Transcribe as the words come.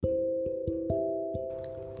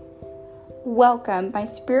Welcome, my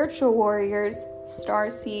spiritual warriors, star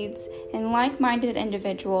seeds, and like-minded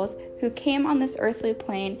individuals who came on this earthly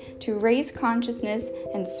plane to raise consciousness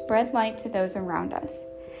and spread light to those around us.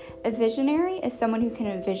 A visionary is someone who can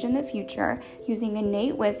envision the future using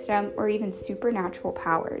innate wisdom or even supernatural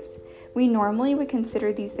powers. We normally would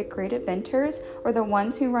consider these the great inventors or the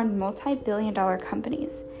ones who run multi-billion-dollar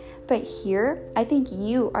companies. But here, I think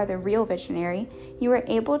you are the real visionary. You are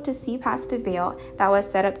able to see past the veil that was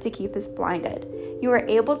set up to keep us blinded. You are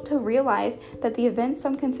able to realize that the events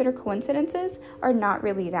some consider coincidences are not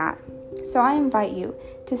really that. So I invite you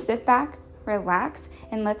to sit back, relax,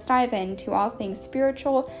 and let's dive into all things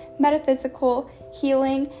spiritual, metaphysical,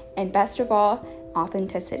 healing, and best of all,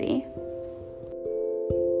 authenticity.